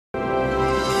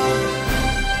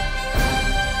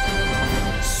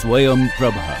Swayam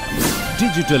Prabha.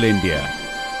 Digital India.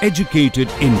 Educated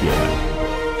India.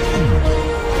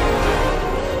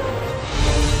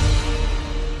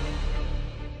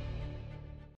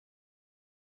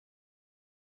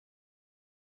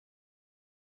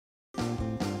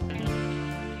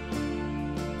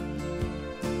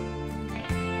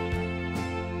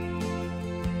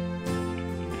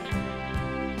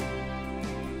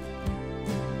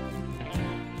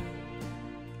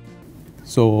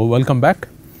 So, welcome back.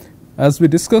 As we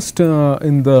discussed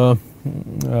in the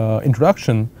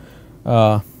introduction,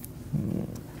 our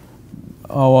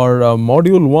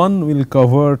module 1 will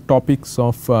cover topics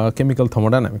of chemical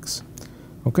thermodynamics,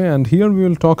 okay, and here we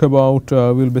will talk about,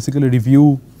 we will basically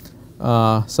review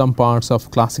some parts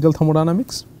of classical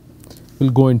thermodynamics, we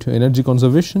will go into energy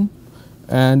conservation,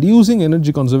 and using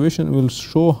energy conservation we will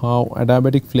show how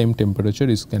adiabatic flame temperature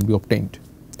can be obtained.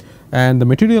 And the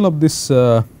material of this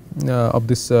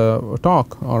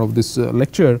talk or of this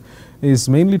lecture is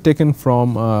mainly taken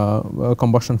from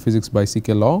combustion physics by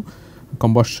C.K. Law,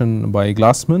 combustion by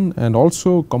Glassman, and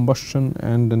also combustion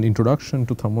and an introduction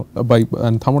to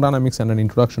thermodynamics and an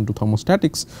introduction to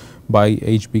thermostatics by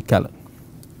H.B. Callan.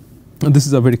 And this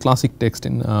is a very classic text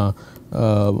in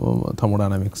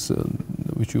thermodynamics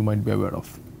which you might be aware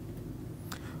of.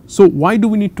 So, why do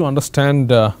we need to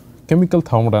understand chemical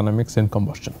thermodynamics and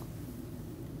combustion?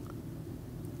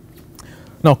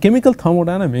 Now, chemical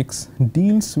thermodynamics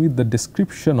deals with the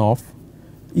description of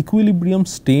equilibrium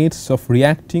states of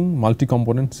reacting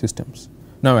multi-component systems.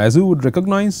 Now, as you would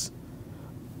recognize,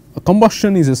 a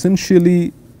combustion is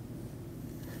essentially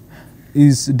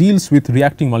deals with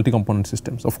reacting multi-component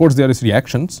systems. Of course, there is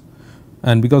reactions,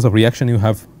 and because of reaction you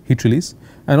have heat release,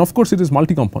 and of course, it is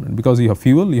multi-component because you have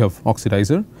fuel, you have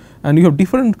oxidizer, and you have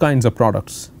different kinds of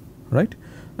products, right,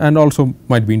 and also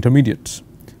might be intermediates.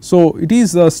 So, it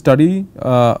is a study,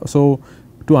 so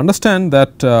to understand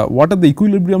that what are the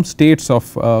equilibrium states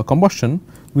of combustion,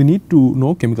 we need to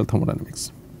know chemical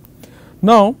thermodynamics.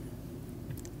 Now,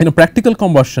 in a practical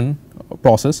combustion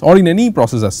process or in any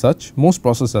process as such, most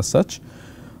process as such,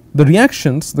 the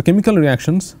reactions, the chemical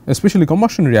reactions, especially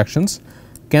combustion reactions,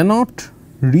 cannot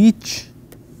reach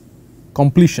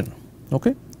completion.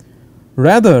 Okay?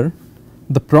 Rather,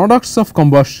 the products of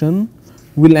combustion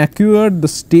will acquire the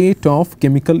state of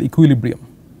chemical equilibrium.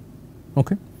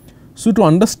 Okay. So, to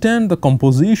understand the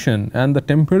composition and the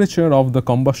temperature of the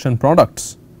combustion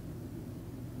products,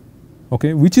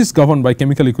 okay, which is governed by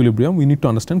chemical equilibrium, we need to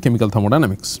understand chemical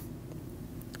thermodynamics.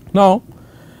 Now,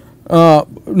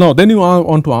 then you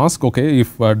want to ask, okay,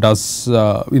 if does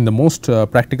in the most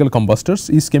practical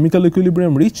combustors is chemical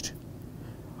equilibrium reached?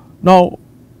 Now,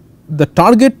 the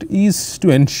target is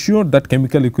to ensure that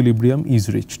chemical equilibrium is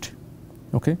reached.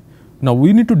 Okay. Now,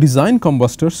 we need to design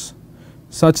combustors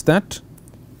such that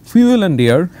fuel and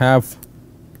air have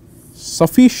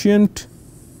sufficient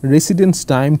residence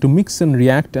time to mix and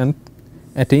react and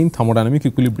attain thermodynamic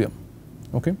equilibrium.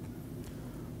 Okay.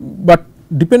 But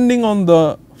depending on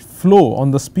the flow,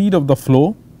 on the speed of the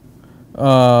flow,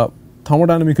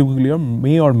 thermodynamic equilibrium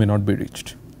may or may not be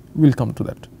reached. We will come to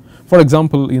that. For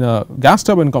example, in a gas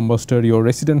turbine combustor, your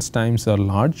residence times are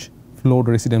large, flow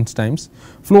residence times.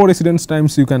 Flow residence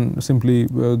times you can simply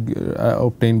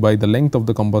obtain by the length of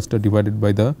the combustor divided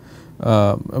by the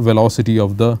velocity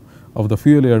of the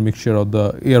fuel air mixture of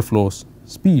the airflow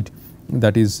speed,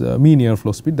 that is mean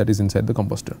airflow speed that is inside the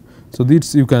combustor. So,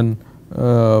 this you can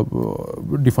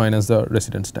define as the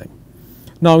residence time.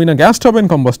 Now, in a gas turbine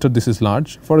combustor this is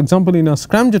large. For example, in a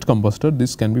scramjet combustor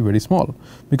this can be very small,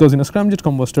 because in a scramjet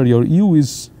combustor your U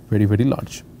is very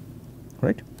large,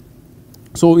 right.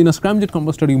 So, in a scramjet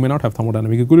combustor you may not have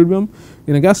thermodynamic equilibrium,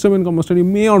 in a gas turbine combustor you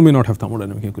may or may not have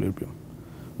thermodynamic equilibrium,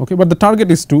 okay, but the target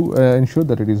is to ensure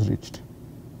that it is reached.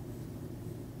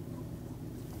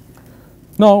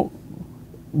 Now,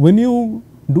 when you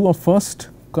do a first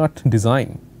cut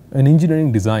design, an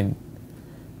engineering design,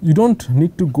 you do not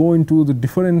need to go into the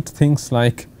different things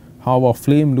like how a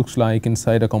flame looks like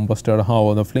inside a combustor,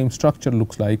 how the flame structure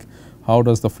looks like, how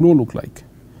does the flow look like.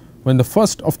 When the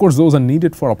first, of course, those are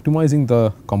needed for optimizing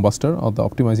the combustor or the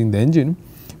optimizing the engine,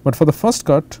 but for the first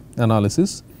cut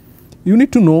analysis you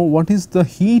need to know what is the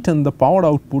heat and the power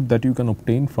output that you can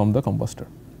obtain from the combustor,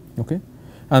 okay,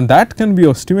 and that can be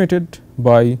estimated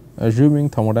by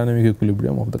assuming thermodynamic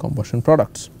equilibrium of the combustion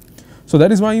products. So,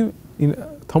 that is why in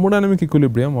thermodynamic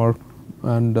equilibrium or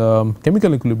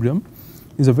chemical equilibrium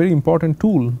is a very important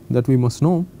tool that we must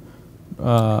know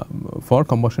for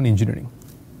combustion engineering.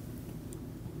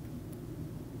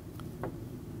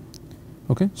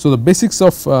 Okay. So, the basics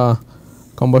of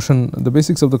the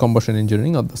basics of the combustion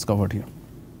engineering are thus covered here.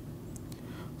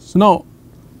 So, now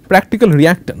practical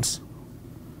reactants,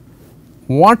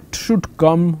 what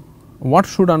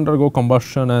should undergo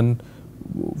combustion, and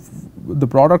the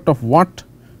product of what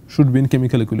should be in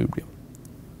chemical equilibrium?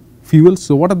 Fuels.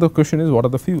 So, what are the question is, what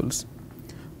are the fuels?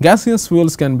 Gaseous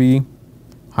fuels can be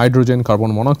hydrogen,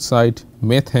 carbon monoxide,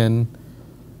 methane,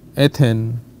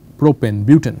 ethane, propane,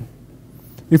 butane.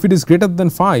 If it is greater than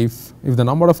 5, if the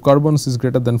number of carbons is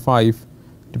greater than 5,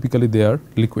 typically they are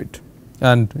liquid.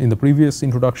 And in the previous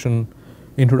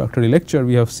introductory lecture,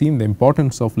 we have seen the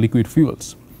importance of liquid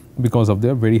fuels because of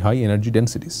their very high energy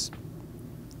densities.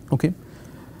 Okay.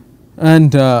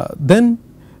 And then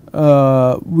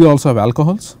we also have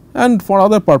alcohols, and for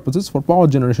other purposes, for power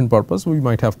generation purpose, we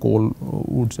might have coal,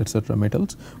 woods, etc.,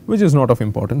 metals, which is not of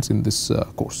importance in this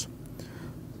course.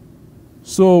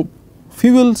 So,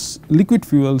 fuels, liquid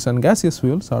fuels and gaseous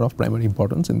fuels are of primary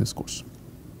importance in this course,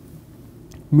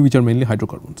 which are mainly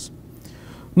hydrocarbons.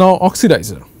 Now,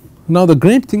 oxidizer. Now, the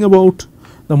great thing about,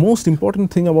 the most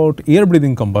important thing about air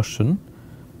breathing combustion,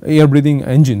 air breathing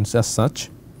engines as such,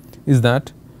 is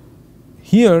that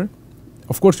here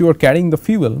of course you are carrying the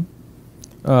fuel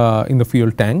in the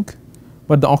fuel tank,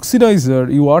 but the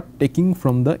oxidizer you are taking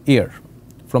from the air,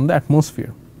 from the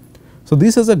atmosphere. So,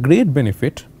 this has a great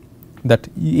benefit that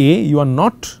you are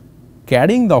not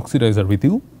carrying the oxidizer with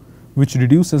you, which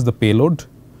reduces the payload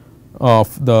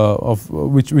of the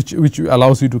which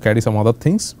allows you to carry some other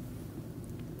things,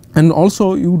 and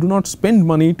also you do not spend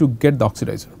money to get the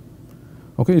oxidizer.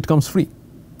 Okay, it comes free.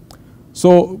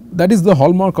 So, that is the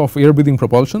hallmark of air breathing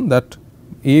propulsion, that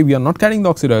we are not carrying the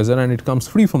oxidizer and it comes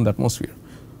free from the atmosphere.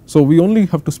 So, we only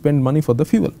have to spend money for the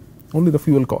fuel, only the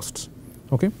fuel costs.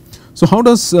 Okay. So, how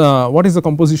does what is the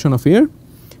composition of air?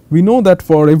 We know that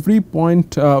for every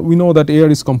point we know that air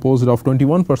is composed of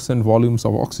 21% volumes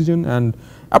of oxygen and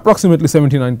approximately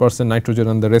 79% nitrogen,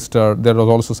 and the rest are, there is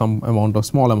also some amount of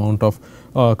small amount of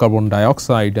carbon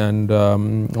dioxide and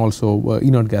also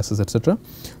inert gases, etc.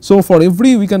 So, for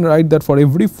every, we can write that for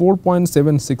every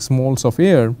 4.76 moles of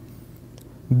air,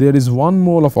 there is 1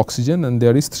 mole of oxygen and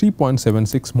there is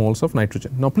 3.76 moles of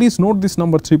nitrogen. Now, please note this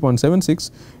number 3.76,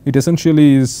 it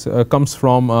essentially is comes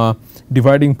from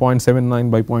dividing 0.79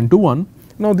 by 0.21.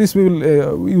 Now, this we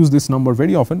will use this number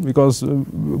very often, because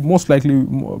most likely,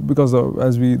 because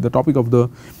as we, the topic of the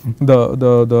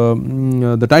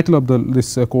title of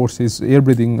this course is air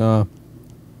breathing,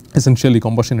 essentially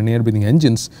combustion and air breathing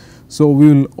engines. So,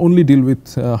 we will only deal with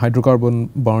hydrocarbon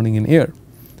burning in air.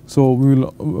 So, we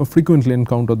will frequently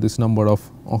encounter this number of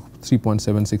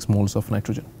 3.76 moles of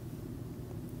nitrogen.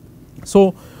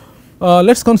 So, let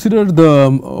us consider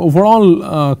the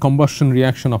overall combustion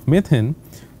reaction of methane,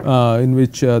 in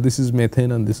which this is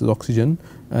methane and this is oxygen,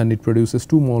 and it produces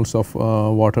 2 moles of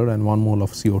water and 1 mole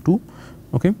of CO2.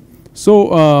 Okay.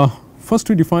 So, first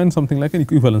we define something like an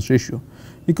equivalence ratio.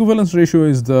 Equivalence ratio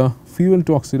is the fuel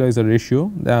to oxidizer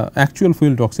ratio, the actual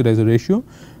fuel to oxidizer ratio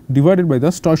divided by the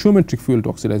stoichiometric fuel to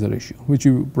oxidizer ratio, which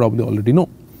you probably already know.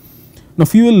 Now,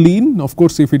 fuel lean, of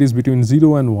course, if it is between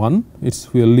 0 and 1, it is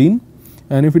fuel lean,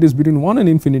 and if it is between 1 and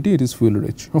infinity, it is fuel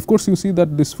rich. Of course, you see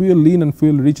that this fuel lean and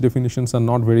fuel rich definitions are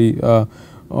not very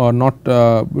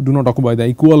do not occupy the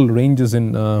equal ranges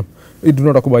in it do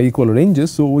not occupy equal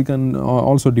ranges. So, we can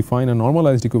also define a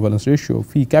normalized equivalence ratio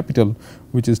phi capital,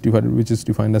 which is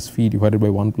defined as phi divided by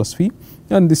 1 plus phi,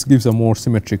 and this gives a more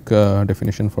symmetric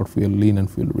definition for fuel lean and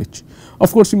fuel rich.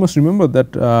 Of course, you must remember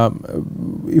that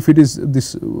if it is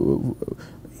this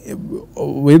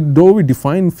though we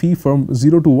define phi from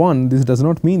 0 to 1, this does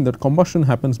not mean that combustion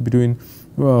happens between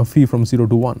phi from 0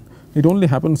 to 1. It only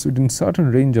happens within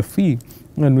certain range of phi,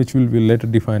 and which will be later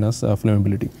defined as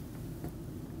flammability.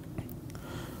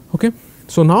 Okay.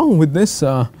 So, now with this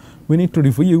we need to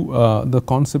review the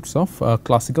concepts of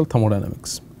classical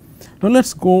thermodynamics. Now, let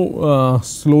us go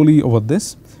slowly over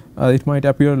this. It might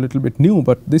appear a little bit new,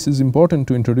 but this is important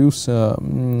to introduce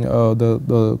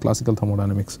the classical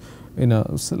thermodynamics in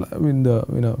a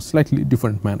slightly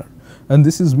different manner, and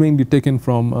this is mainly taken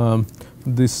from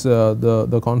this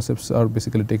the concepts are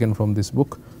basically taken from this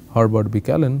book Herbert B.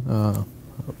 Kallen,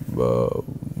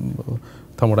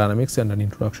 Thermodynamics and an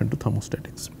Introduction to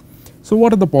Thermostatics. So,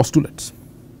 what are the postulates?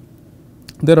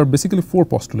 There are basically 4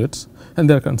 postulates, and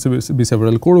there can be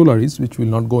several corollaries, which will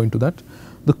not go into that.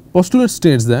 The postulate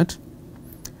states that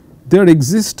there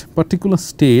exist particular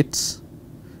states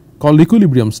called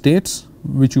equilibrium states,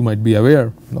 which you might be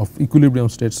aware of. Equilibrium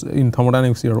states in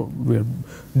thermodynamics here, where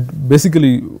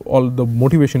basically all the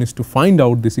motivation is to find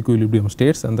out these equilibrium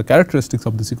states and the characteristics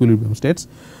of these equilibrium states.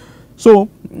 So,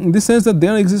 this says that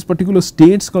there exist particular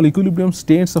states called equilibrium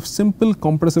states of simple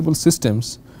compressible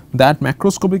systems that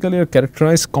macroscopically are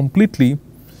characterized completely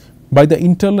by the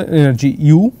internal energy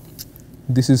U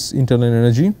this is internal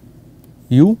energy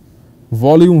U,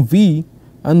 volume V,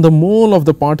 and the mole of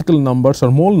the particle numbers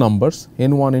or mole numbers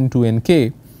N1, N2,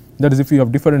 Nk, that is if you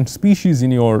have different species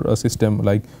in your system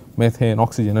like methane,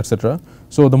 oxygen, etc.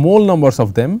 So, the mole numbers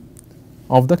of them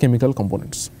of the chemical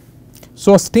components.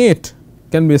 So, a state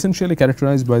can be essentially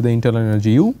characterized by the internal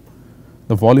energy U,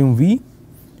 the volume V,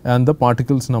 and the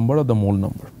particles number or the mole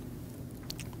number.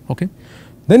 Okay.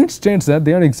 Then it states that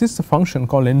there exists a function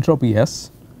called entropy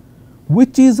S,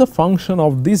 which is a function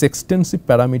of these extensive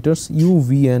parameters U,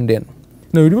 V, and N.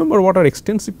 Now, you remember what are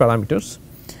extensive parameters?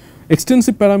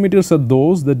 Extensive parameters are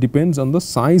those that depends on the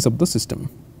size of the system,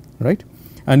 right.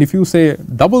 And if you say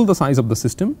double the size of the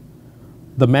system,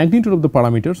 the magnitude of the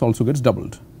parameters also gets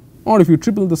doubled, or if you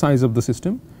triple the size of the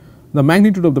system, the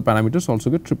magnitude of the parameters also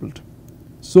get tripled.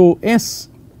 So, S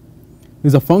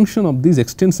is a function of these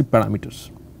extensive parameters,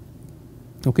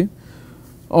 okay,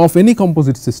 of any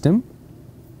composite system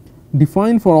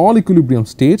defined for all equilibrium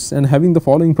states and having the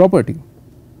following property.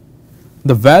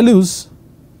 The values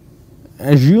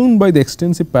assumed by the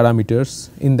extensive parameters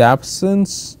in the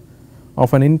absence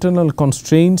of an internal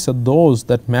constraints are those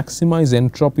that maximize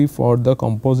entropy for the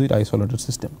composite isolated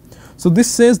system. So, this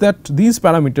says that these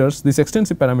parameters, these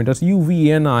extensive parameters U,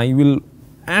 V, N, I will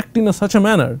act in such a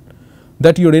manner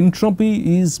that your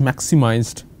entropy is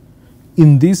maximized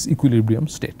in these equilibrium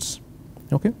states.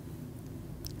 Okay.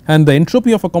 And the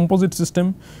entropy of a composite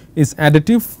system is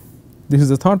additive. This is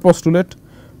the third postulate,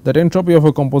 that entropy of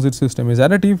a composite system is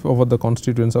additive over the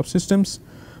constituents of systems.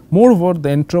 Moreover, the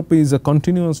entropy is a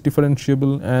continuous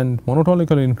differentiable and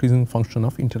monotonically increasing function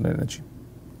of internal energy.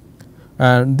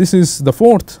 And this is the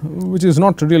fourth, which is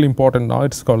not really important now,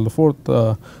 it is called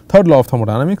the third law of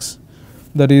thermodynamics,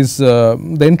 that is the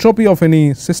entropy of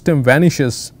any system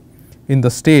vanishes in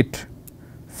the state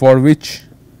for which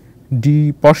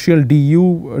d partial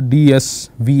du ds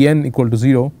Vn equal to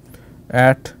 0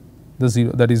 at the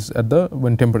 0, that is at the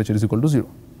when temperature is equal to 0.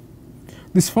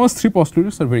 These first three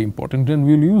postulates are very important and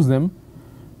we will use them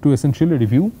to essentially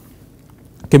review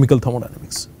chemical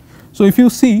thermodynamics. So, if you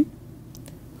see,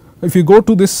 if you go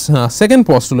to this second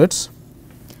postulates,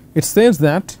 it says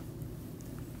that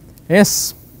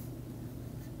S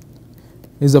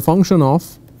is a function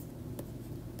of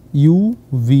U,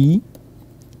 V,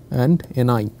 and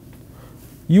Ni.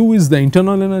 U is the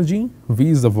internal energy, V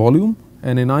is the volume,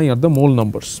 and Ni are the mole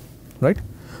numbers, right.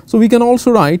 So, we can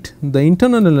also write the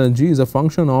internal energy is a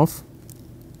function of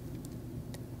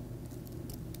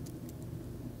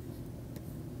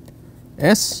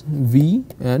S, V,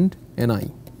 and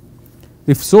Ni.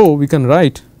 If so, we can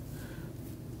write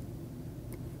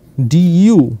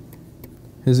du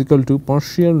is equal to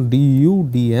partial du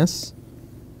ds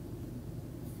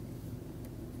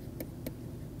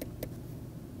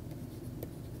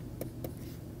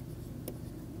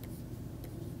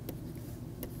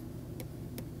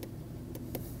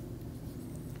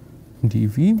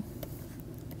dV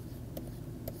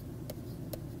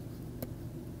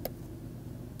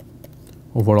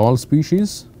over all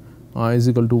species I is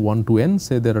equal to 1 to n,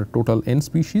 say there are total n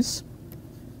species.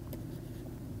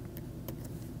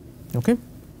 Okay.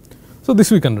 So, this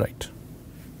we can write.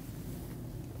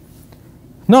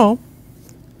 Now,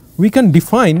 we can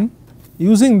define,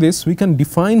 using this we can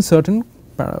define certain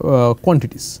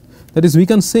quantities, that is we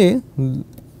can say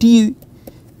T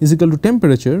is equal to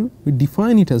temperature, we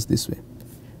define it as this way,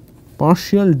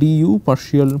 partial du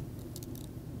partial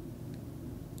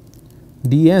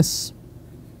ds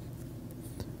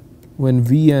when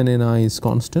V and Ni is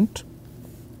constant.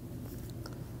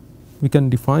 We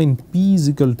can define P is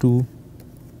equal to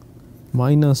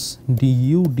minus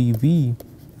du dV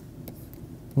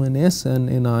when S and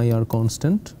Ni are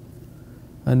constant,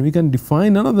 and we can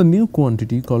define another new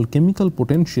quantity called chemical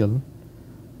potential,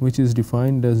 which is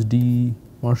defined as d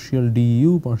partial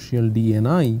du partial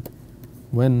dNi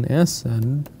when S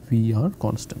and V are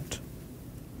constant.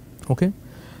 Okay.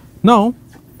 Now,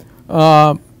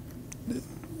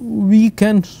 we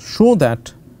can show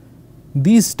that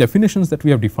these definitions that we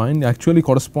have defined actually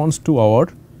corresponds to our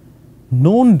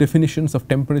known definitions of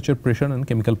temperature, pressure, and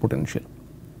chemical potential.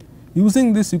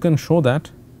 Using this, you can show that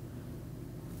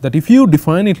if you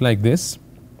define it like this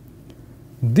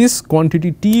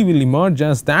quantity T will emerge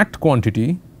as that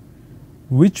quantity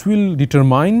which will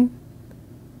determine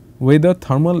whether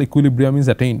thermal equilibrium is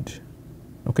attained.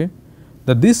 Okay.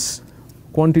 That this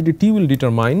quantity T will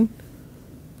determine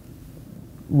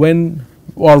when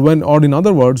or in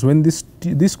other words when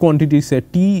this quantity say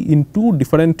T in two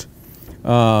different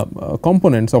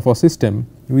components of a system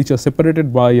which are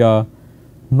separated by a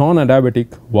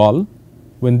non-adiabatic wall,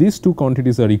 when these two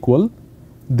quantities are equal,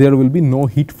 there will be no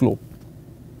heat flow.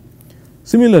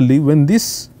 Similarly, when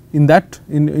this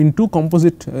in two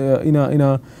composite in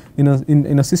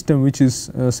a system which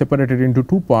is separated into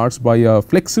two parts by a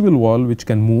flexible wall which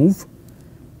can move,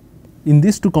 in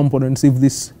these two components if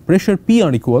this pressure P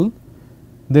are equal,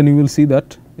 then you will see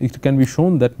that it can be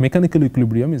shown that mechanical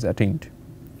equilibrium is attained.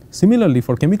 Similarly,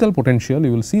 for chemical potential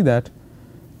you will see that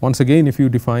once again if you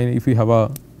have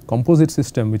a composite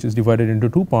system which is divided into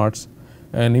two parts,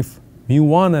 and if mu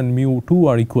 1 and mu 2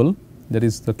 are equal, that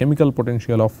is the chemical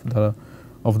potential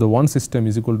of the one system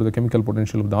is equal to the chemical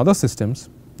potential of the other systems,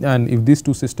 and if these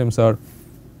two systems are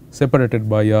separated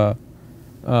by a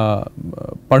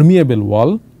permeable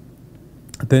wall,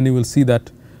 then you will see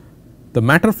that the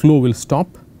matter flow will stop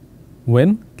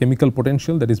when chemical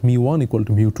potential, that is mu 1 equal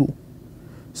to mu 2.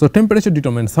 So, temperature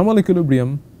determines thermal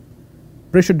equilibrium,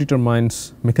 pressure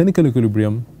determines mechanical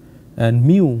equilibrium, and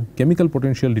mu chemical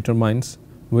potential determines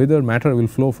whether matter will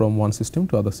flow from one system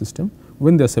to other system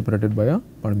when they are separated by a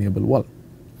permeable wall.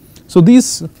 So,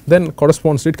 these then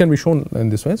corresponds, it can be shown in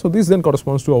this way. So, this then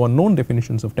corresponds to our known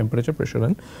definitions of temperature, pressure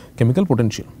and chemical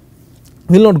potential.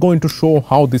 We will not go into show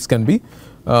how this can be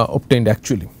obtained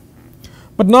actually.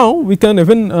 But now we can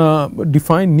even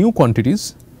define new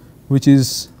quantities, which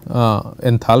is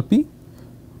enthalpy,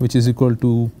 which is equal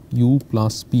to U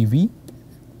plus PV,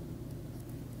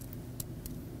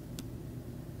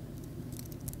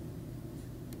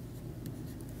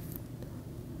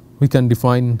 we can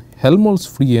define Helmholtz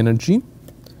free energy,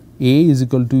 A is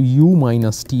equal to U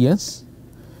minus Ts,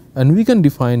 and we can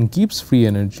define Gibbs free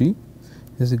energy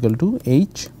is equal to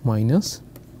H minus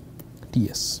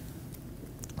Ts.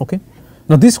 Okay.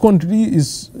 Now, this quantity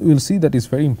is, we will see that is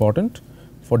very important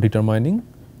for determining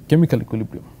chemical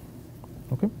equilibrium.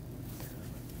 Okay.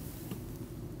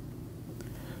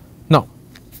 Now,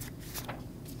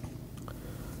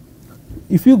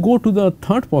 if you go to the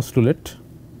third postulate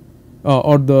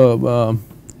or the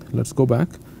let us go back,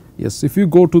 yes, if you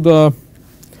go to the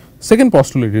second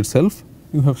postulate itself,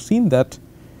 you have seen that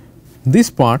this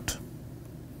part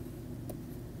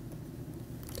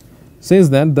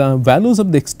says that the values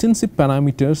of the extensive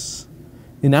parameters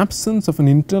in absence of an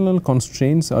internal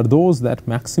constraints are those that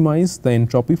maximize the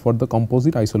entropy for the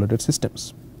composite isolated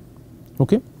systems.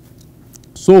 Okay.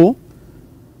 So,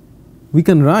 we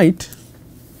can write,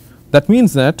 that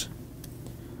means that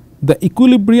the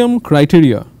equilibrium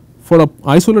criteria for a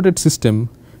isolated system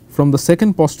from the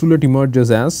second postulate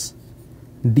emerges as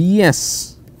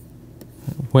ds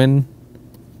when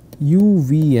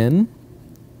UVN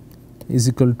is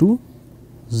equal to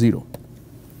 0,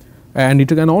 and it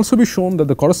can also be shown that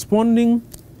the corresponding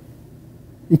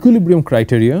equilibrium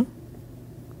criteria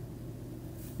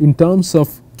in terms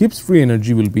of Gibbs free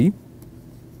energy will be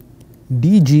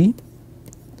dG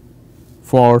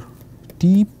for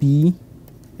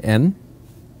TPN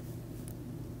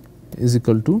is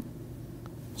equal to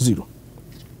 0.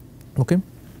 Okay.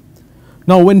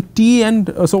 Now, when T and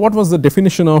so what was the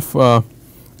definition of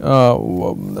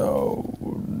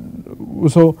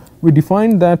so we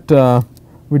defined that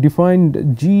we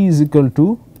defined G is equal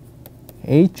to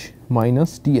H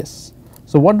minus Ts.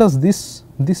 So, what does this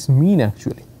mean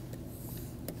actually?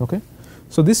 Okay.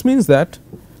 So, this means that,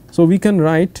 so we can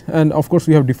write, and of course,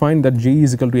 we have defined that G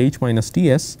is equal to H minus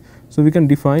Ts. So, we can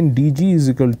define dG is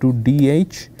equal to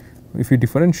dH, if we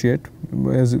differentiate,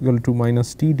 is equal to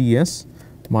minus Tds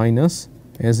minus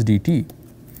SdT,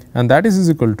 and that is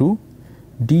equal to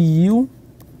du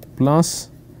plus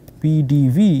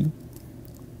PdV,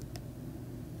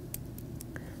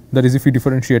 that is if we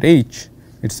differentiate H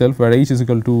itself, where H is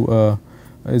equal to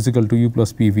U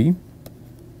plus PV.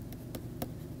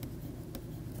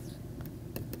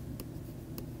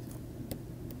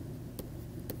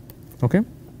 Okay.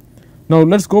 Now,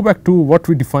 let us go back to what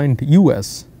we defined U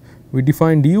as. We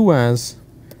defined U as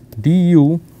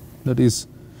du, that is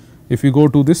if you go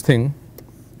to this thing,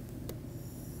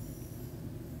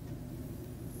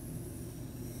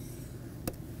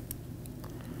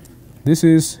 this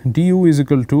is du is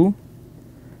equal to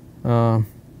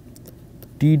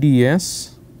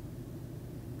TdS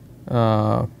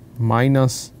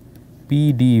minus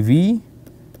PdV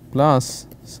plus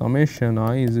summation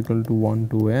I is equal to 1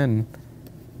 to n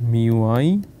mu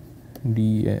I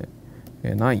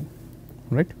dni,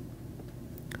 right.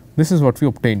 This is what we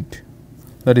obtained,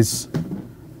 that is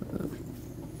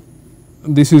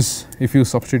this is if you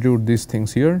substitute these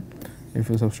things here, if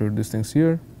you substitute these things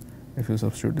here, if you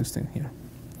substitute this thing here,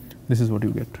 this is what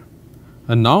you get.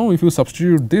 And now, if you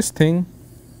substitute this thing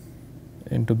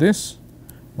into this,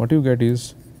 what you get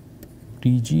is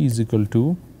dG is equal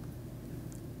to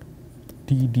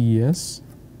TdS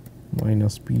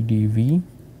minus PdV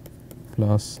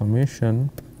plus summation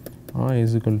I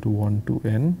is equal to 1 to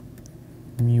n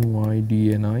mu I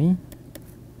dni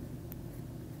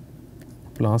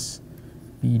plus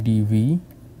pdv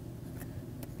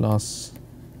plus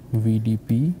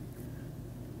vdp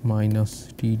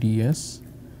minus tds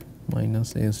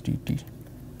minus sdt.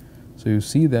 So, you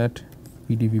see that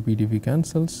pdv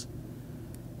cancels,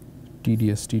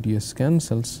 tds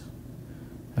cancels,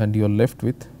 and you are left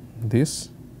with this,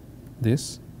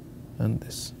 this and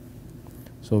this.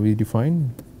 So, we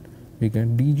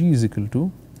get dg is equal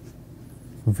to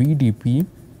vdp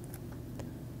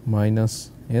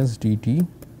minus sdt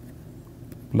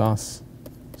plus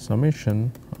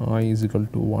summation I is equal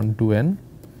to 1 to n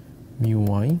mu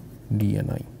I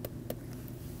dni,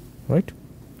 right.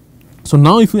 So,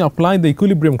 now if we apply the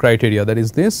equilibrium criteria, that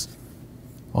is this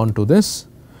onto this,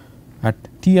 at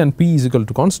t and p is equal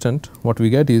to constant, what we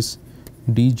get is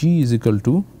dg is equal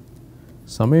to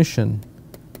summation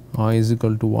I is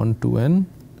equal to 1 to n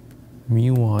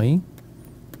mu I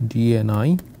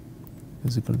dni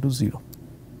is equal to 0.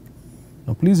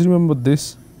 Now, please remember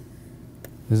this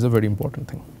is a very important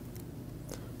thing.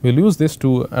 We will use this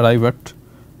to arrive at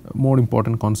more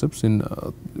important concepts in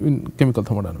chemical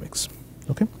thermodynamics.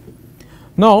 Okay.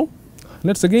 Now,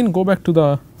 let us again go back to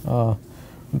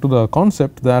the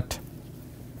concept that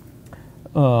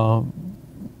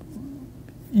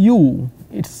U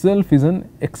itself is an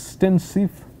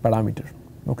extensive parameter.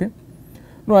 Okay.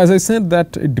 Now, as I said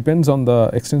that it depends on the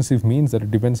extensive means that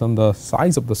it depends on the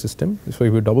size of the system. So,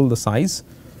 if you double the size,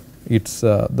 it's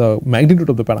the magnitude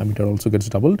of the parameter also gets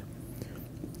doubled.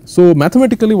 So,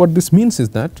 mathematically what this means is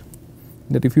that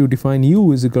if you define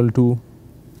U is equal to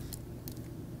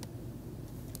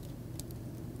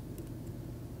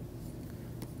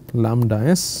lambda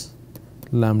s,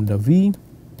 lambda v,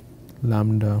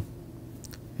 lambda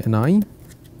ni,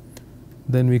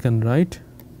 then we can write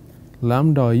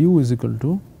lambda U is equal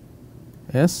to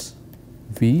S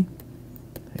V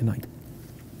Ni.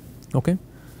 Okay.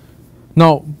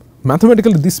 Now,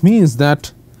 mathematically this means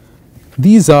that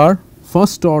these are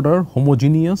first order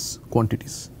homogeneous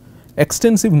quantities.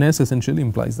 Extensiveness essentially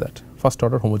implies that first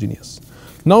order homogeneous.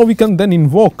 Now, we can then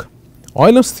invoke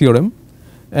Euler's theorem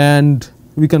and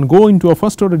we can go into a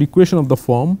first order equation of the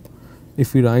form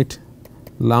if we write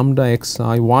lambda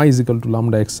xi y is equal to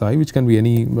lambda xi, which can be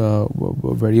any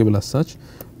variable as such,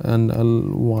 and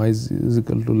y is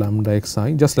equal to lambda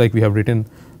xi, just like we have written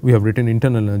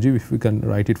internal energy. If we can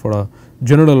write it for a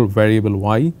general variable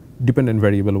y, dependent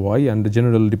variable y, and the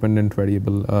general dependent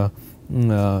variable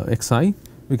xi,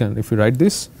 we can, if we write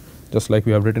this just like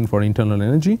we have written for internal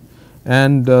energy,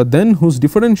 and then whose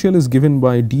differential is given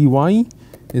by dy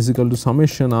is equal to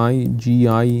summation I g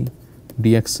I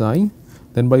dxi.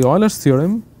 Then by Euler's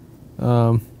theorem,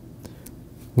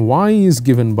 y is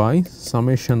given by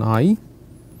summation I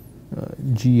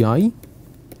g I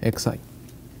xi.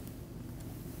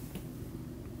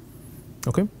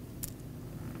 Okay.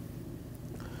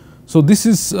 So, this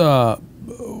is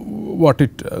what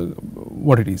it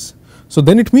is. So,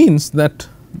 then it means that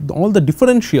all the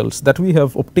differentials that we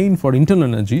have obtained for internal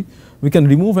energy, we can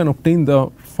remove and obtain the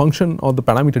function or the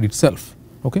parameter itself.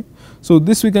 Okay. So,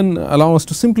 this we can allow us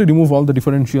to simply remove all the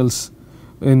differentials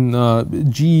in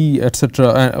G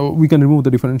etc. We can remove the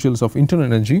differentials of internal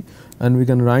energy and we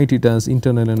can write it as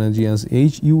internal energy as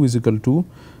H u is equal to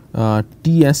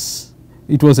Ts.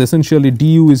 It was essentially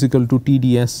du is equal to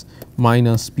Tds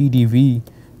minus Pdv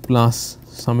plus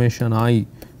summation I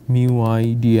mu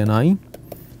I dni.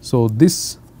 So,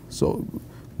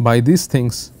 by these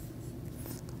things,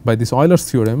 by this Euler's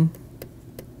theorem,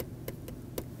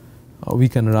 we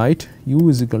can write u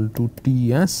is equal to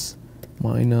Ts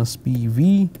minus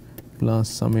Pv plus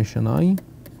summation I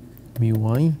mu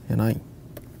I ni.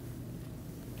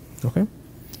 Okay.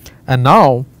 And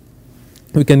now,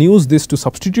 we can use this to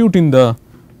substitute in the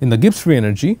Gibbs free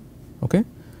energy. Okay.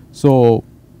 So,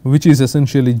 which is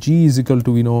essentially G is equal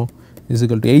to, we know, is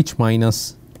equal to H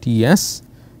minus Ts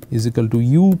is equal to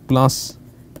u plus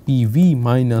Pv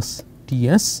minus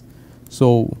Ts.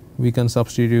 So, we can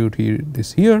substitute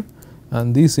this here,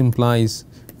 and this implies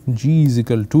G is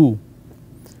equal to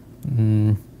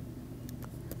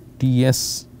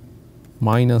Ts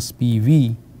minus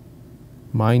Pv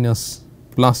minus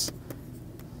plus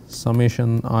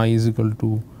summation I is equal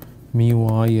to mu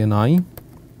I ni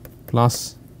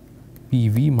plus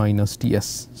Pv minus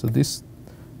Ts. So, this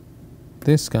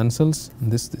cancels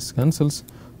and this cancels.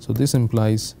 So, this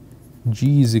implies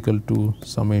G is equal to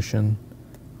summation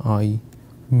I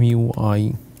mu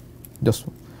I, just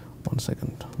one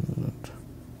second.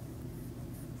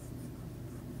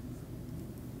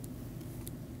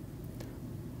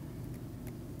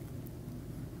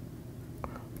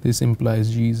 this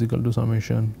implies G is equal to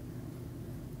summation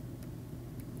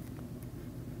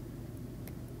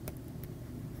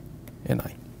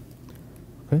Ni.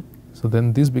 Okay. So,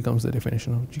 then this becomes the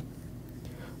definition of G.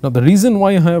 Now, the reason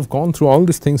why I have gone through all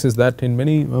these things is that in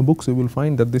many books you will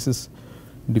find that this is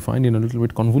defined in a little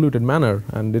bit convoluted manner,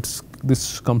 and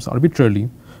this comes arbitrarily.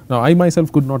 Now, I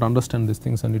myself could not understand these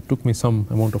things, and it took me some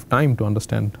amount of time to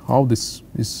understand how this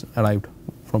is arrived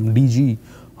from dg,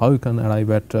 how you can arrive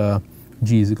at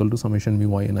G is equal to summation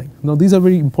mu I Ni. Now, these are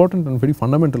very important and very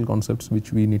fundamental concepts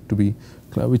which we need to be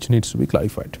needs to be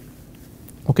clarified.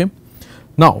 Okay.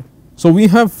 Now, so we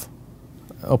have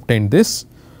obtained this,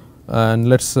 and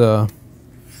let us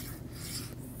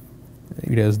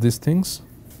erase these things.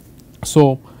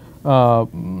 So,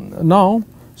 now,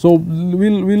 so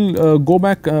we will go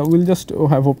back, we will just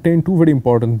have obtained two very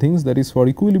important things, that is, for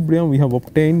equilibrium we have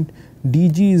obtained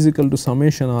dg is equal to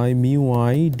summation I mu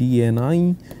I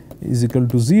dni is equal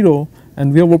to 0,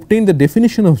 and we have obtained the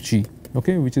definition of G,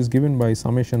 okay, which is given by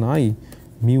summation I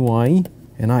mu I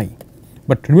ni.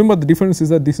 But remember, the difference is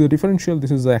that this is a differential,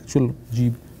 this is the actual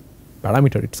G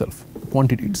parameter itself,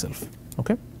 quantity itself.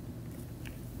 Okay.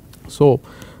 So,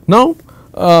 now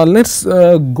let us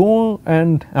go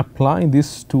and apply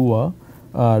this to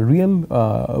a real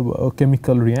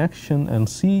chemical reaction and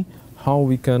see how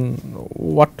we can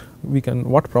what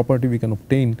property we can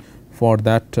obtain for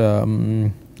that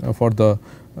for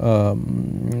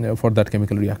that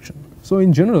chemical reaction. So,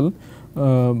 in general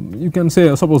you can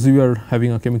say, suppose you are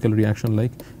having a chemical reaction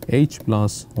like H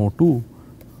plus O2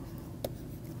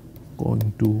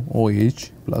 going to OH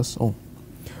plus O.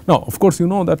 Now, of course, you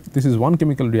know that this is one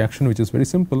chemical reaction which is very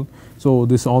simple. So,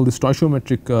 this all the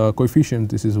stoichiometric coefficient,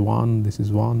 this is 1, this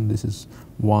is 1, this is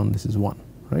 1, this is 1,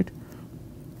 right.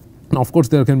 Now, of course,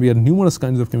 there can be numerous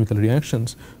kinds of chemical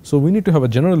reactions. So, we need to have a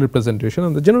general representation,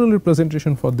 and the general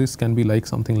representation for this can be like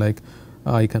something like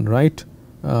I can write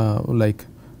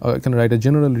I can write a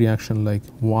general reaction like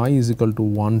Y is equal to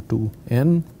 1 to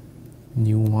N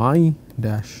nu I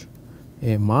dash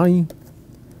Mi.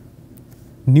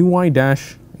 Nu I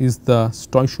dash is the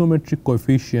stoichiometric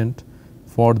coefficient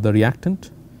for the reactant,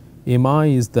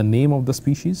 Mi is the name of the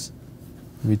species,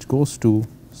 which goes to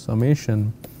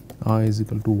summation I is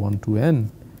equal to 1 to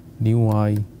N nu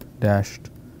I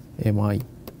dashed Mi,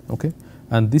 okay.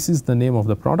 And this is the name of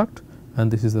the product,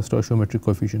 and this is the stoichiometric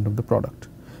coefficient of the product.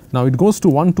 Now, it goes to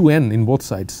 1 to N in both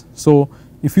sides. So,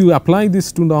 if you apply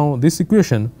this to now this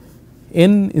equation,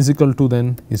 N is equal to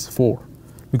then is 4,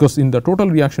 because in the total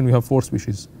reaction we have 4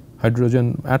 species: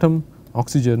 hydrogen atom,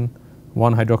 oxygen,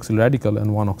 1 hydroxyl radical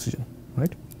and 1 oxygen,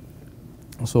 right.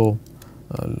 So,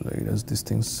 let us these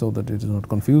things so that it is not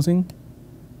confusing.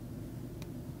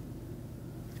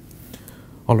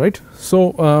 All right.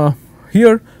 So,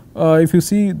 here if you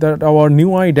see that our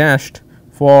nu I dashed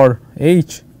for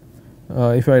H,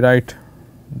 if I write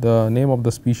the name of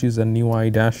the species and nu I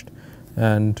dashed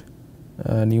and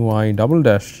nu I double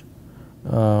dash,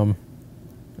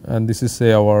 and this is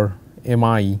say our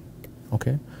Mi,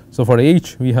 okay. So, for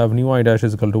H we have nu I dash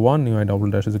is equal to 1, nu I double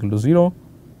dash is equal to 0,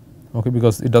 okay,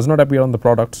 because it does not appear on the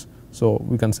products. So,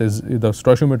 we can say the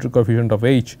stoichiometric coefficient of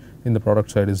H in the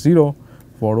product side is 0.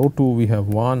 For O2 we have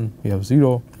 1, we have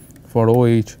 0. For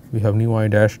OH we have nu I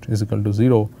dashed is equal to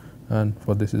 0, and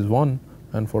for this is 1,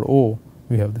 and for O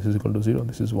we have this is equal to 0,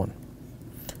 this is 1.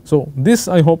 So, this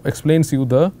I hope explains you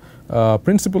the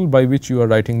principle by which you are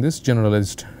writing this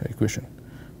generalized equation,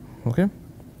 okay.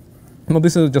 Now,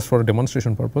 this is just for a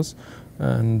demonstration purpose,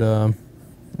 and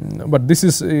but this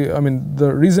is I mean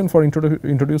the reason for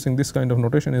introducing this kind of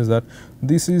notation is that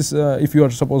this is if you are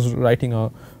suppose writing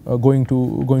a going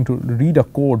to read a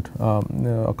code,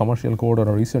 a commercial code or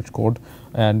a research code,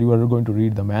 and you are going to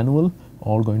read the manual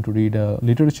or going to read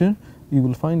literature, you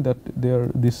will find that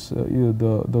there this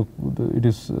the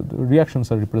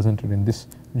reactions are represented in this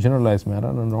generalized manner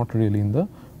and not really in the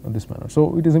this manner.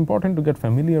 So, it is important to get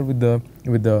familiar with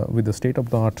the state of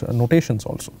the art notations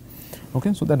also.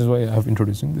 Okay. So, that is why I have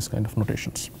introducing this kind of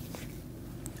notations.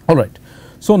 All right.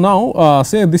 So, now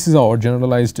say this is our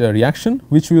generalized reaction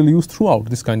which we will use throughout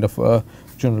this kind of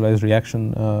generalized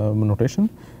reaction notation.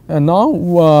 And now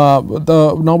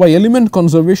now by element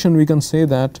conservation we can say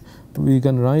that we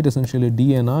can write essentially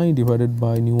dni divided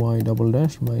by nu I double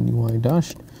dash by nu I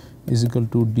dashed is equal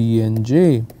to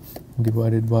dnj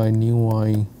divided by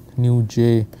nu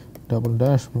j double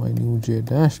dash by nu j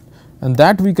dashed, and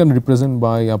that we can represent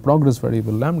by a progress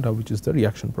variable lambda, which is the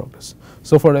reaction progress.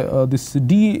 So, for this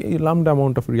d lambda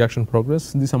amount of reaction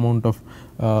progress, this amount of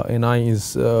Ni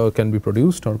is can be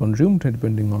produced or consumed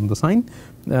depending on the sign,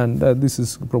 and this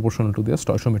is proportional to their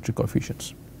stoichiometric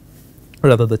coefficients.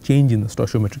 rather the change in the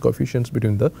stoichiometric coefficients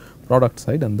between the product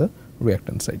side and the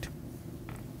reactant side.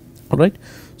 All right.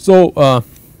 So,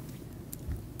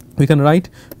 we can write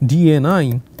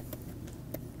dNi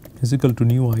is equal to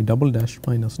nu I double dash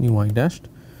minus nu I dashed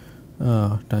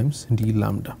times d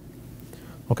lambda.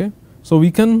 Okay. So,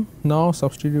 we can now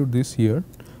substitute this here.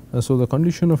 So, the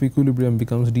condition of equilibrium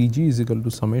becomes dg is equal to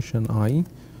summation I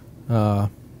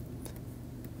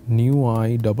nu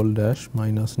I double dash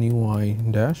minus nu I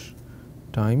dash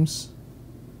times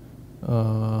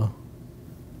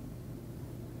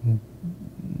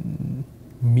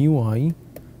mu I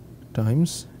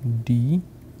times d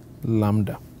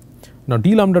lambda. Now,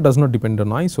 d lambda does not depend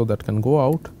on I, so that can go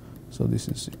out. So, this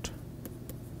is it.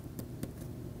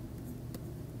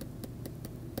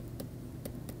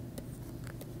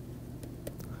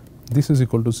 This is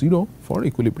equal to 0 for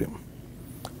equilibrium.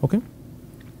 Okay.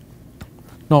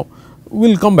 Now, we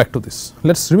will come back to this.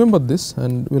 Let us remember this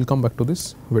and we will come back to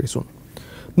this very soon.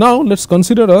 Now, let us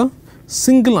consider a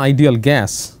single ideal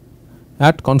gas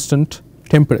at constant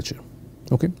temperature.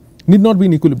 Okay. Need not be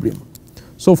in equilibrium.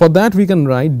 So, for that we can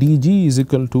write dg is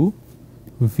equal to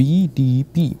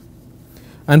VdP,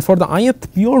 and for the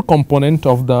ith pure component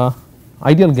of the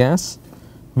ideal gas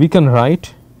we can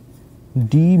write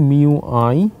d mu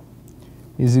I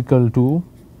is equal to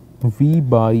V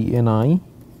by Ni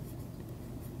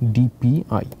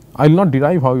dpi. I will not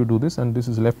derive how you do this, and this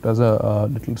is left as a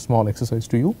little small exercise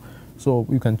to you. So,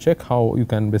 you can check how you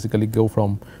can basically go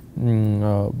from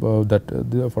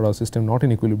for a system not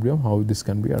in equilibrium, how this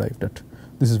can be arrived at.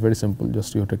 This is very simple,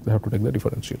 just you have to take the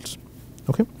differentials.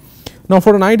 Okay. Now,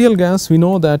 for an ideal gas we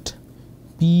know that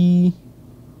P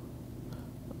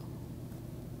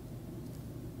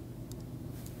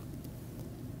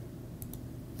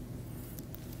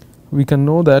we can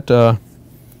know that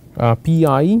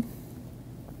Pi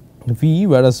V,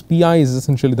 whereas Pi is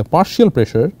essentially the partial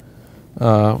pressure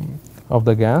of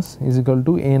the gas, is equal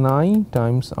to Ni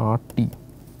times RT,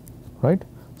 right.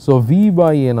 So, V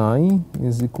by Ni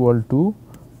is equal to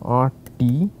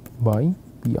RT by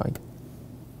Pi.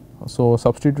 So,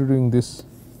 substituting this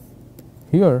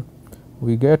here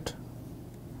we get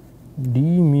d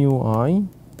mu I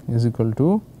is equal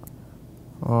to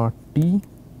RT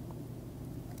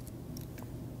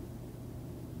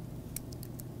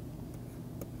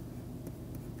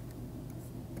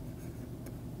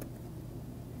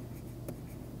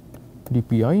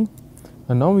dpi,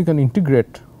 and now we can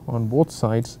integrate on both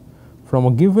sides from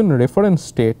a given reference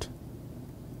state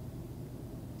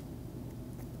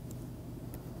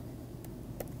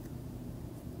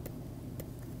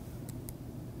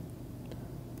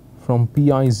from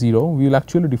Pi 0. We will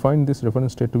actually define this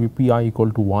reference state to be Pi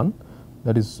equal to 1,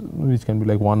 that is, which can be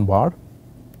like 1 bar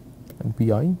and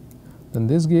Pi, then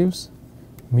this gives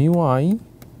mu I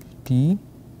T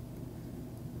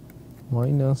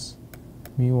minus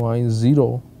mu I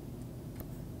 0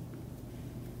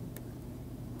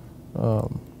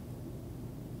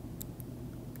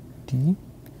 T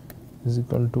is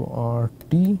equal to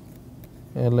RT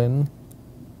ln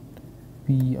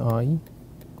Pi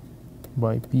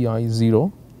by Pi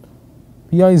 0.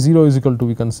 Pi 0 is equal to,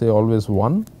 we can say, always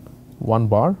 1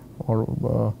 bar,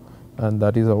 or and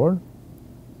that is our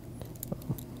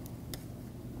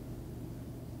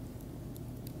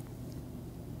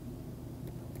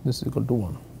this is equal to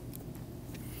 1.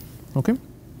 Okay.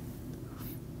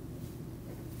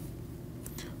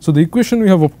 So, the equation we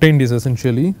have obtained is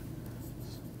essentially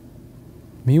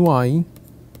mu I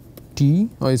T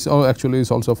is actually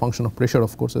is also a function of pressure,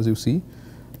 of course, as you see,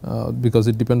 because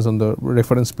it depends on the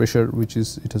reference pressure which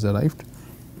is it has arrived.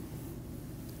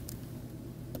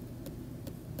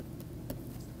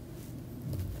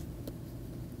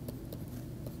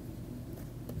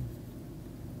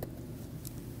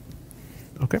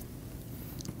 Okay.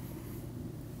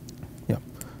 Yeah.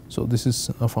 So, this is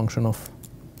a function of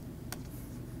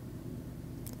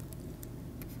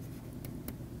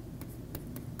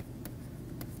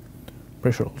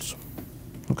pressure also.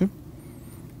 Okay.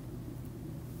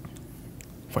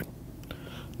 Fine.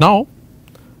 Now,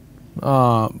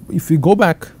 if we go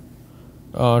back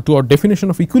to our definition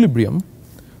of equilibrium,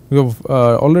 we have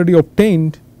already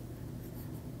obtained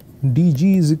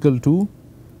dg is equal to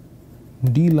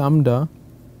d lambda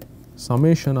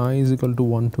summation I is equal to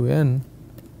 1 to n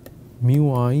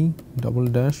mu I double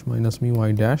dash minus mu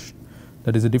I dash,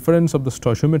 that is the difference of the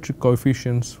stoichiometric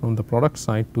coefficients from the product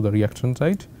side to the reaction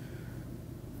side,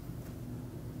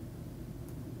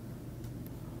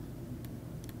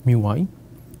 mu I,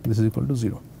 this is equal to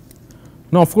 0.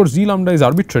 Now, of course, d lambda is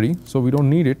arbitrary, so we do not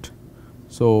need it.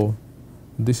 So,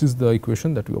 this is the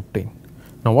equation that we obtain.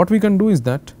 Now, what we can do is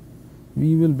that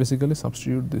we will basically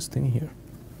substitute this thing here.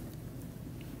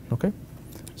 Okay.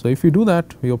 So, if we do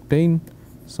that, we obtain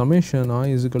summation I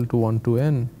is equal to 1 to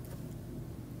n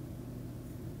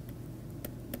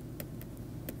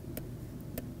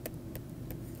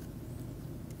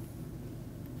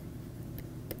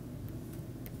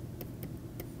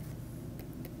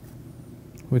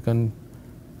we can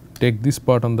take this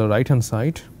part on the right hand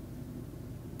side.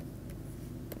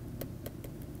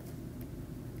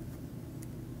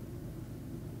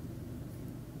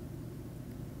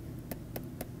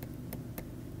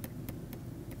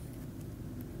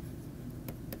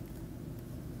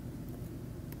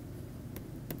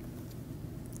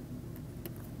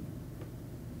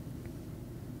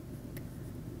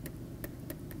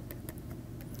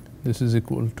 This is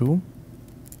equal to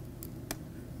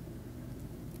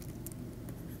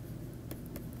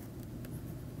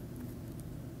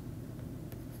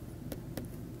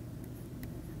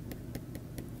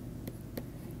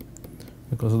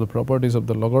because of the properties of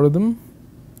the logarithm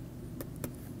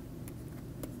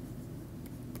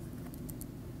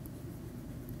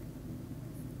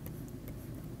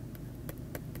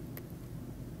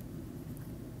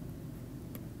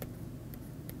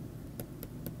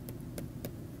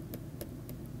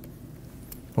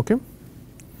okay.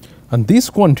 And this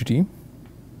quantity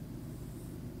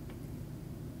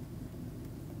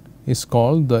is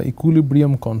called the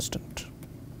equilibrium constant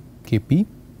Kp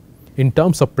in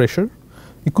terms of pressure,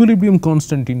 equilibrium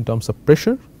constant in terms of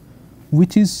pressure,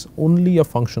 which is only a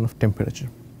function of temperature.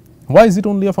 Why is it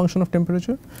only a function of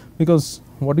temperature? Because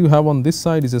what you have on this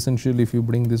side is essentially, if you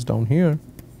bring this down here,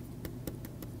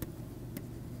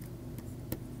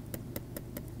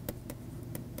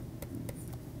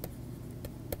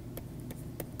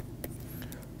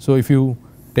 so if you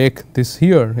take this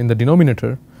here in the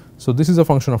denominator, so this is a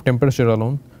function of temperature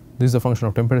alone, this is a function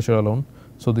of temperature alone.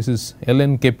 So, this is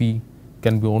ln Kp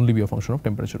can be only be a function of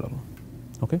temperature alone.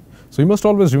 Okay. So, you must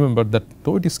always remember that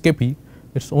though it is Kp,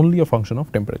 it is only a function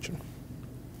of temperature.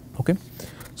 Okay.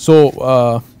 So,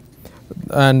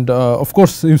 of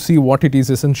course, you see what it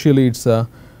is, essentially it is a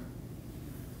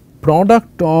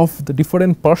product of the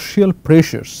different partial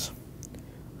pressures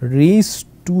raised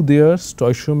to their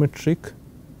stoichiometric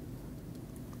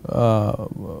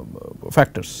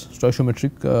factors,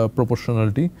 stoichiometric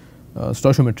proportionality,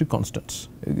 stoichiometric constants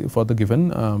for the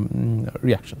given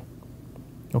reaction.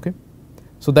 Okay.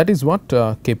 So, that is what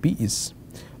Kp is,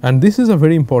 and this is a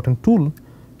very important tool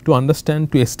to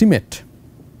understand, to estimate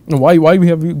why we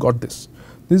have got this.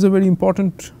 This is a very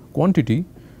important quantity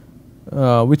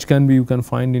which can be, you can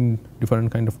find in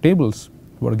different kind of tables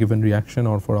for a given reaction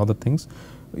or for other things.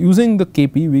 Using the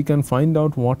Kp, we can find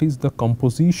out what is the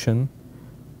composition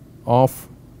of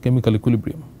chemical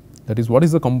equilibrium. That is, what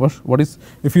is the combustion, what is,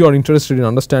 if you are interested in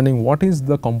understanding what is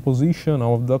the composition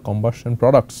of the combustion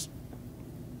products,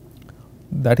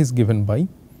 that is given by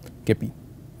Kp.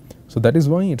 So, that is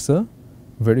why it is a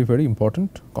very, very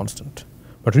important constant,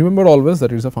 but remember always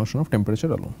that it is a function of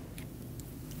temperature alone.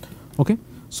 Okay.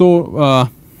 So,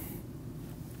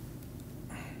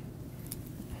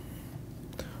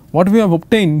 what we have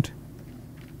obtained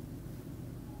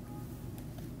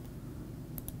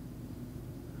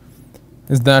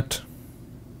is that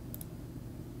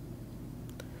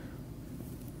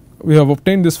we have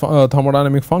obtained this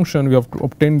thermodynamic function, we have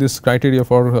obtained this criteria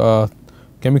for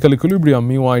chemical equilibrium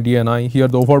mu I d n I. Here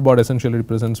the overbar essentially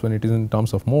represents when it is in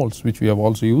terms of moles, which we have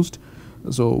also used.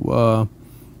 So,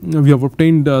 we have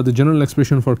obtained the general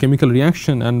expression for chemical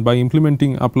reaction, and by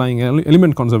applying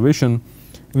element conservation,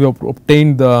 we have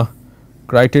obtained the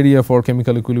criteria for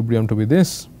chemical equilibrium to be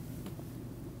this,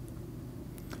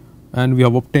 and we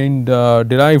have obtained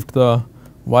derived the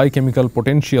Y chemical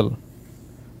potential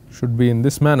should be in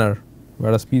this manner,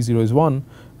 whereas P0 is 1,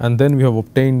 and then we have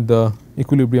obtained the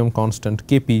equilibrium constant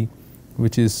Kp,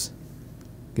 which is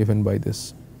given by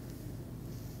this.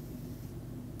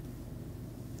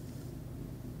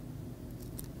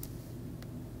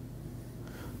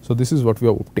 So, this is what we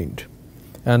have obtained,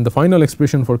 and the final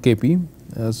expression for Kp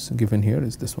as given here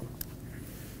is this one.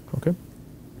 Okay.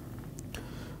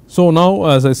 So, now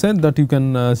as I said that you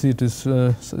can see it is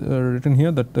written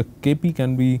here that the Kp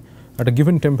can be at a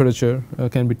given temperature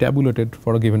can be tabulated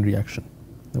for a given reaction.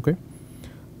 Okay.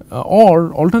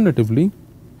 Or alternatively,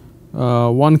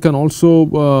 one can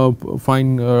also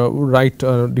define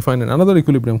another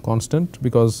equilibrium constant,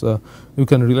 because you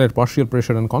can relate partial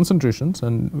pressure and concentrations,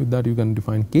 and with that you can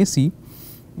define Kc,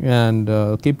 and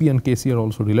Kp and Kc are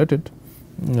also related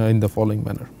in the following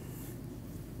manner.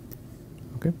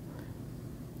 Okay.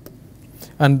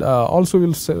 And also we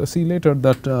will see later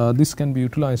that this can be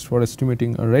utilized for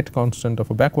estimating a rate constant of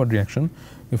a backward reaction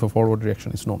if a forward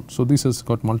reaction is known. So, this has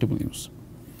got multiple use.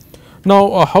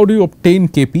 Now, how do you obtain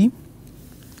Kp?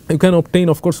 You can obtain,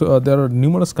 of course, there are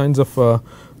numerous kinds of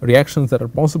reactions that are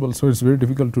possible. So, it is very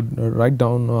difficult to write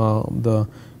down the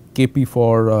Kp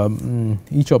for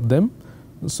each of them.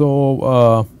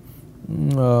 So,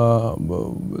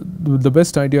 the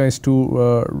best idea is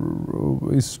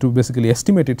to basically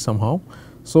estimate it somehow.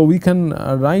 So, we can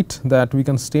write that, we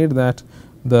can state that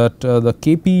the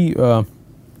Kp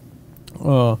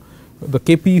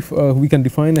we can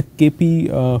define a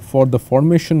Kp for the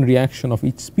formation reaction of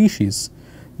each species.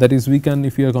 That is, we can,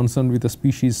 if we are concerned with a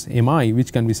species Mi,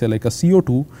 which can be say like a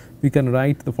CO2, we can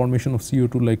write the formation of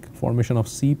CO2 like formation of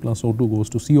C plus O2 goes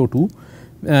to CO2,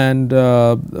 and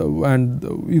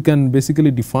you can basically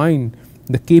define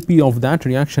the Kp of that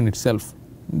reaction itself,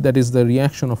 that is the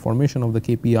reaction of formation of the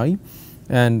Kpi,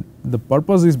 and the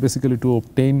purpose is basically to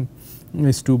obtain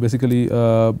is to basically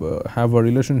have a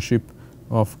relationship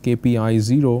of Kpi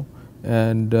 0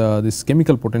 and this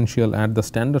chemical potential at the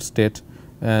standard state,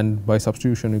 and by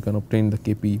substitution you can obtain the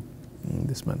Kp in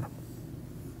this manner.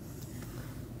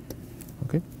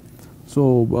 Okay.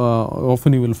 So,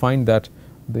 often you will find that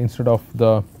instead of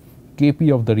the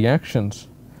Kp of the reactions,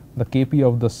 the Kp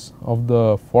of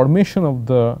the formation of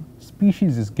the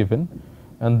species is given,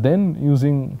 and then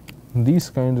using these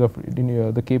kinds of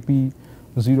the Kp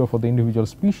 0 for the individual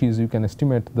species, you can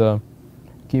estimate the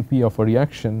Kp of a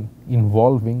reaction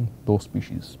involving those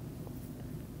species.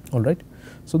 All right.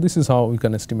 So, this is how we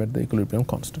can estimate the equilibrium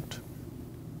constant.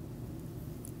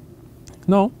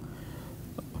 Now,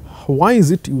 why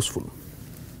is it useful?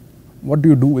 What do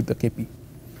you do with the Kp?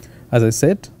 As I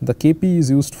said, the Kp is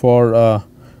used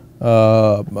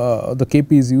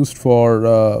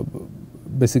for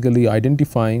basically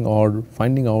identifying or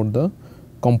finding out the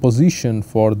composition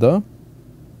for the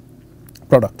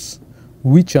products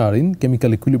which are in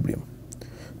chemical equilibrium.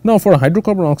 Now, for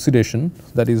hydrocarbon oxidation,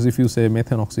 that is, if you say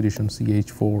methane oxidation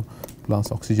CH4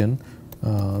 plus oxygen,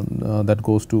 that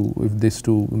goes to, if this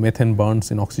two methane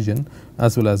burns in oxygen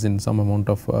as well as in some amount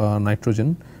of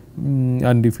nitrogen,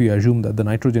 and if we assume that the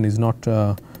nitrogen is not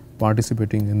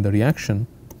participating in the reaction.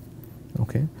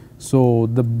 Okay. So,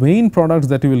 the main products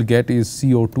that you will get is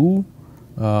CO2,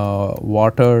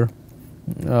 water,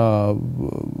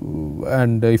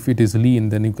 and if it is lean,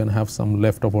 then you can have some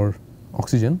leftover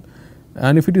oxygen,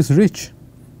 and if it is rich,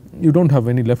 you do not have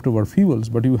any leftover fuels,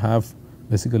 but you have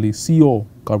basically CO,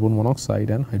 carbon monoxide,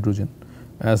 and hydrogen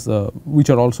as which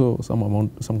are also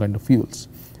some kind of fuels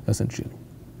essentially.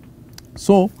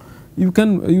 So, you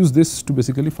can use this to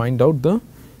basically find out the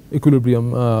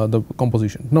equilibrium, the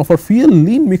composition. Now, for fuel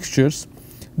lean mixtures,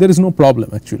 there is no problem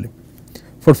actually.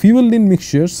 For fuel lean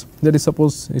mixtures, that is,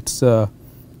 suppose it is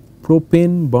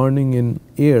propane burning in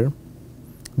air,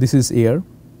 this is air,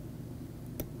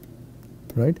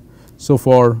 right. So,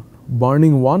 for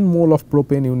burning 1 mole of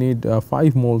propane, you need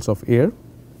 5 moles of air,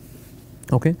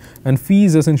 okay, and phi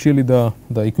is essentially the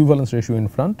equivalence ratio in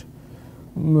front,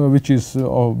 which is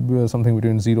something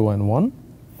between 0 and 1,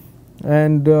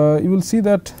 and you will see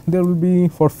that there will be,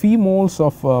 for phi moles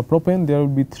of propane, there will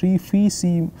be 3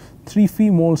 phi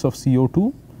moles of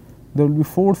CO2, there will be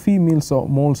 4 phi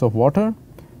moles of water,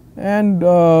 and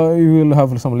you will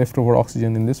have some leftover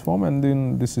oxygen in this form, and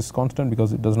then this is constant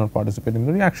because it does not participate in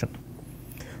the reaction.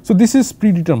 So, this is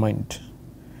predetermined.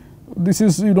 This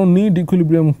is, you do not need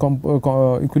equilibrium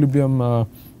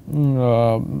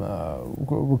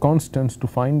constants to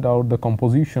find out the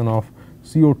composition of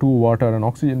CO2, water, and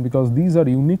oxygen, because these are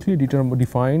uniquely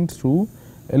defined through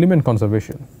element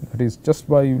conservation. That is, just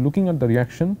by looking at the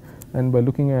reaction and by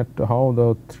looking at how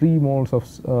the 3 moles of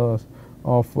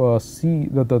C,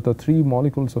 the 3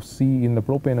 molecules of C in the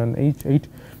propane and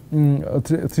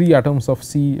 3 atoms of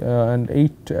C and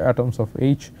 8 atoms of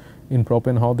H in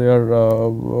propane, how they are,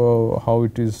 how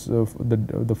it is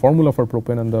the formula for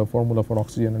propane and the formula for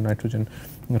oxygen and nitrogen,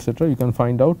 etc. You can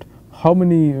find out how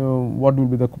many, what will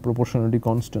be the proportionality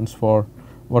constants for,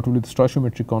 what will be the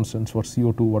stoichiometric constants for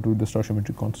CO2, what will be the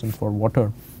stoichiometric constants for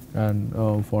water, and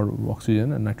for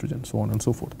oxygen and nitrogen, so on and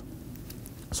so forth.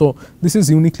 So, this is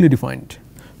uniquely defined.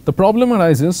 The problem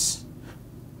arises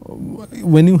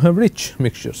when you have rich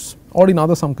mixtures, or in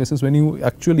other some cases when you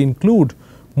actually include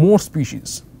more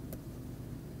species.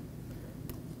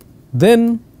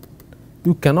 Then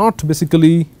you cannot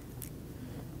basically,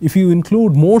 if you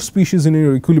include more species in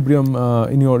your equilibrium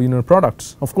in your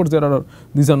products, of course there are,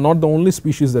 these are not the only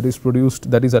species that is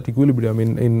produced, that is at equilibrium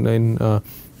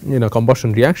in a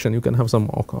combustion reaction. You can have some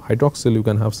hydroxyl, you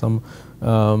can have some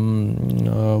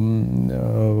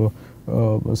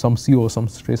some CO, some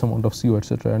trace amount of CO,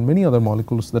 etc., and many other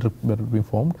molecules that will be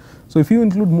formed. So, if you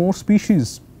include more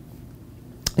species,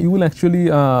 you will actually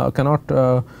cannot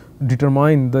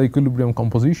determine the equilibrium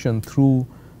composition through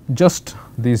just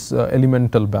this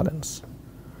elemental balance.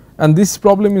 And this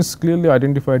problem is clearly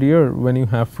identified here when you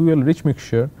have fuel rich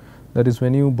mixture, that is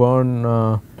when you burn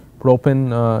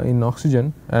propane in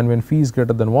oxygen, and when Phi is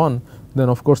greater than 1, then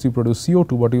of course you produce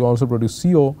CO2, but you also produce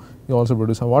CO, you also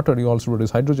produce water, you also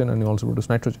produce hydrogen, and you also produce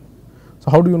nitrogen.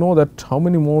 So, how do you know that how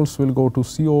many moles will go to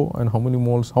CO and how many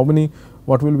moles,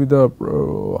 what will be the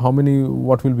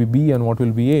what will be B and what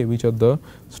will be A, which are the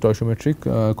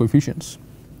stoichiometric coefficients,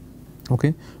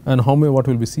 okay, and what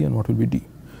will be C and what will be D.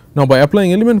 Now, by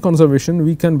applying element conservation,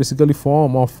 we can basically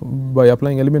by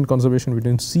applying element conservation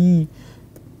between C,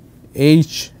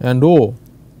 H and O,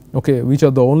 okay, which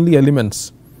are the only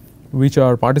elements which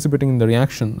are participating in the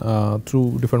reaction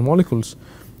through different molecules,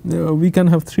 we can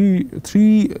have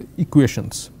three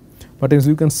equations, but as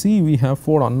you can see we have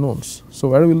 4 unknowns. So,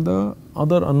 where will the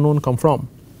other unknown come from?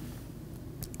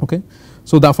 Okay.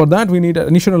 So, for that we need an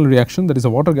initial reaction, that is a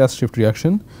water gas shift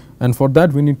reaction, and for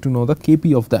that we need to know the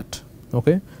Kp of that.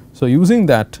 Okay. So, using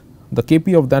that, the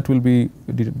Kp of that will be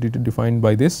defined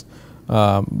by this,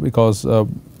 because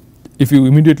if you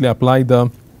immediately apply the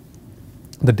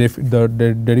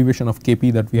derivation of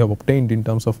Kp that we have obtained in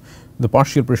terms of the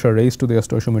partial pressure raised to their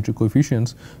stoichiometric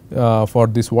coefficients for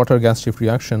this water gas shift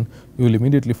reaction, you will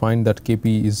immediately find that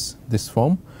Kp is this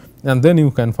form, and then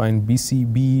you can find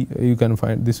BCB, you can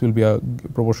find this will be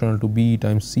proportional to B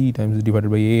times C times divided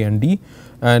by A and D,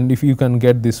 and if you can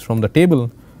get this from the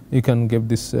table, you can get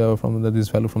this from this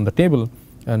value from the table,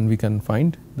 and we can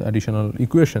find the additional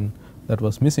equation that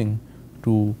was missing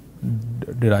to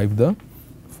derive the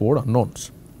 4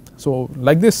 unknowns. So,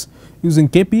 like this, using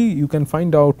Kp you can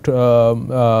find out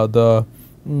the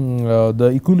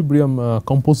equilibrium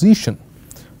composition,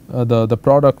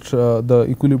 the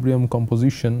equilibrium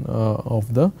composition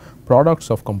of the products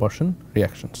of combustion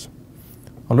reactions.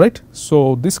 Alright.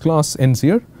 So, this class ends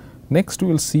here. Next we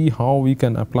will see how we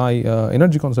can apply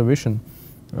energy conservation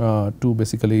to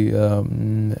basically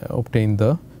obtain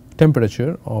the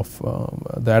temperature of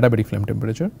the adiabatic flame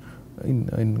temperature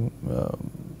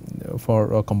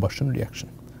for a combustion reaction.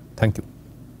 Thank you.